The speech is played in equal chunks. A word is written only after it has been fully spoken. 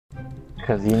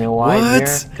Cause you know why?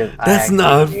 What? That's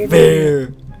not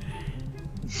fair.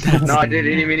 No, I did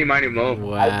any mini miny mo.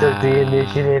 Wow. I took the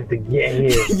initiative to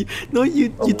get here. No, you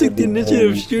took the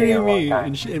initiative of shooting me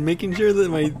and making sure that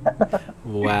my.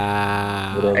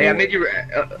 Wow. Hey, I made you,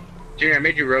 Junior. I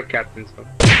made you road captain. So.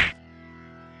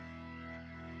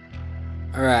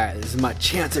 All right, this is my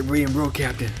chance at being road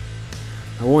captain.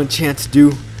 My one chance to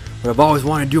do what I've always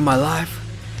wanted to do in my life.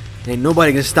 Ain't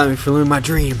nobody gonna stop me from living my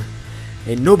dream.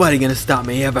 Ain't nobody gonna stop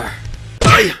me ever.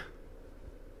 Aye.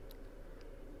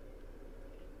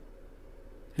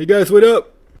 Hey guys, what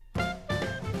up?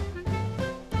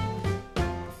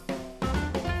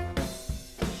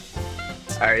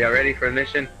 Alright, y'all ready for a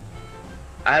mission?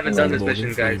 I haven't done this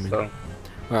mission, guys, so.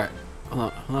 Alright,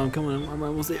 hold on, I'm coming. I'm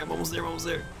almost there. I'm almost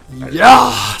there.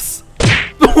 Yes!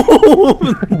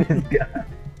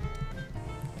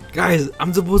 Guys,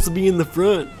 I'm supposed to be in the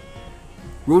front.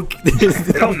 Road.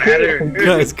 It don't matter.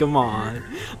 Guys, come on.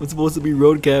 I'm supposed to be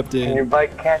road captain. Can your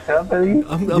bike catch up with you?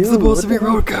 I'm supposed to be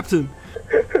road captain.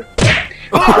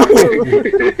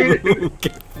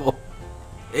 Careful.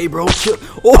 Hey, bro, chill.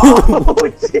 Oh!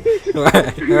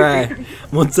 Alright.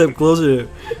 One step closer.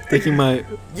 Taking my.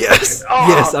 Yes!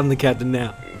 Yes, I'm the captain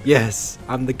now. Yes,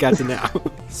 I'm the captain now.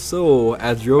 So,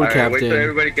 as road captain. Wait till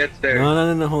everybody gets there.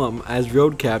 No, hold on. As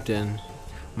road captain,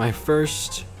 my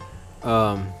first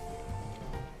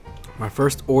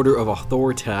order of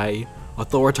authority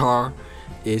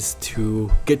is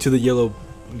to get to the yellow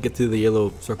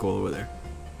circle over there.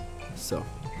 So,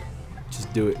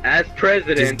 just do it. As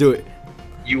president, just do it.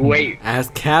 You wait. As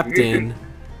captain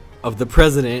of the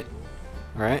president,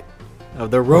 all right,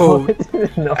 of the road.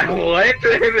 No. What?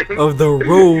 Of the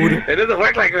road. It doesn't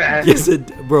work like that. Yes,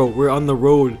 bro. We're on the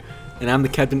road, and I'm the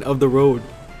captain of the road.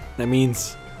 That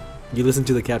means you listen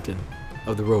to the captain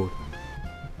of the road.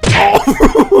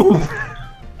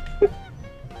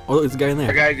 Oh, there's a guy in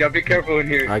there. Guys, y'all be careful in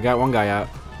here. I got one guy out.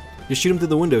 Just shoot him through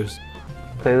the windows.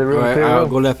 Play the room. Alright, I'll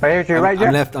go left. Right here, right here.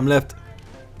 I'm left.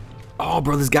 Oh,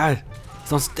 bro, this guy.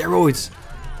 He's on steroids.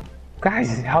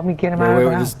 Guys, help me get him out of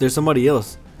the house. There's somebody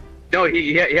else. No,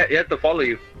 he has to follow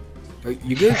you. Are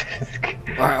you good?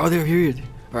 Alright, oh, here he is.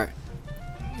 Alright.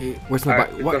 Hey, where's my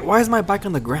bike? Why is my bike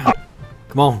on the ground?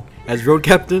 Come on, as road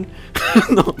captain.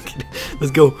 No, I'm kidding.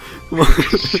 Let's go. Come on.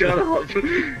 Shut up.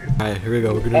 Alright, here we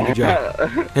go. We're gonna do a job.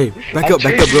 Hey, back up,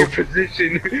 bro. Your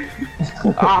position.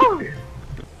 Oh.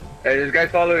 Hey, this guy's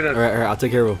following us. Alright, I'll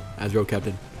take care of him as road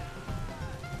captain.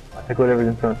 I'll take whatever's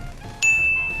in front.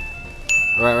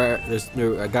 Alright.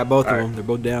 I got both of them. They're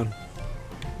both down.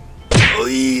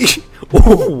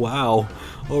 Oh, wow.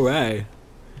 Alright.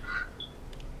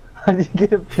 How did you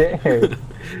get up there?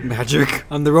 Magic.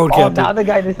 I'm the road captain. Oh, now the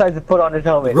guy decides to put on his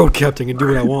helmet. Road captain can do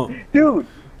what I want. Dude.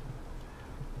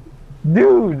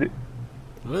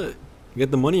 What? You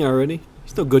got the money already? You're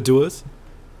still good to us.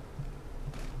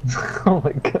 Oh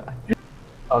my god.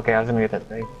 Okay, I was gonna get that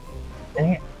thing.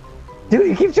 Dang it. Dude,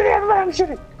 you keep shooting at me, I'm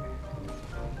shooting.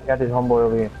 Got this homeboy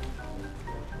over here.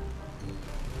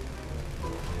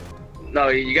 No,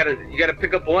 you gotta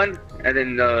pick up one and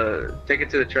then take it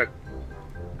to the truck.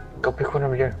 Go pick one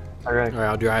over here. Alright. Alright,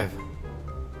 I'll drive.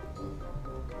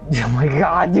 Oh my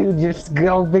god, dude, just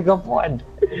go pick up one.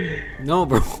 No,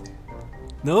 bro.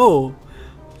 No.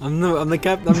 I'm the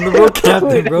road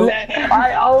captain, bro.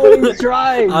 I always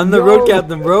try. I'm the road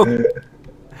captain, bro.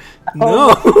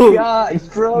 No. Oh my gosh,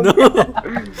 bro. No.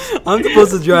 I'm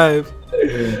supposed to drive.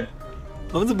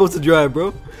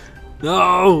 bro.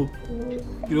 No.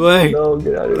 Get away. No,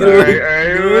 get out of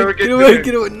here. Get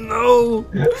away. No.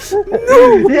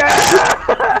 No.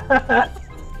 Yeah.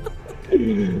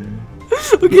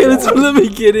 Okay, let me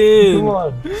get in. Come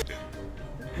on.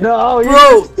 No, bro.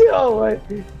 You're still.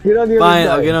 Get on the other Fine, side.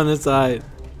 I'll get on this side.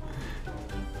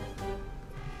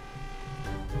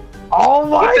 Oh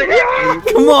my god!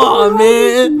 Come on,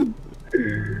 man.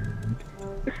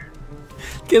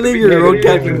 Can't leave your road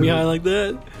captain behind like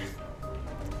that.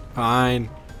 Fine.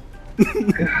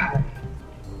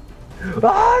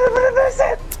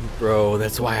 Bro,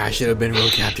 that's why I should have been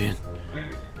road captain.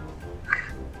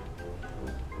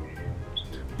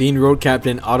 Being road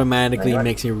captain automatically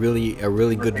makes me a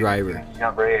really good driver.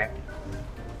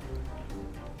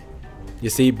 You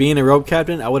see, being a road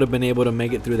captain, I would have been able to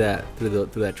make it through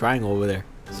that triangle over there.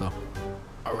 So,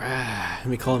 alright, let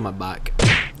me call in my bike.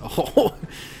 Oh.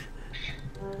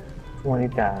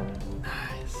 20,000.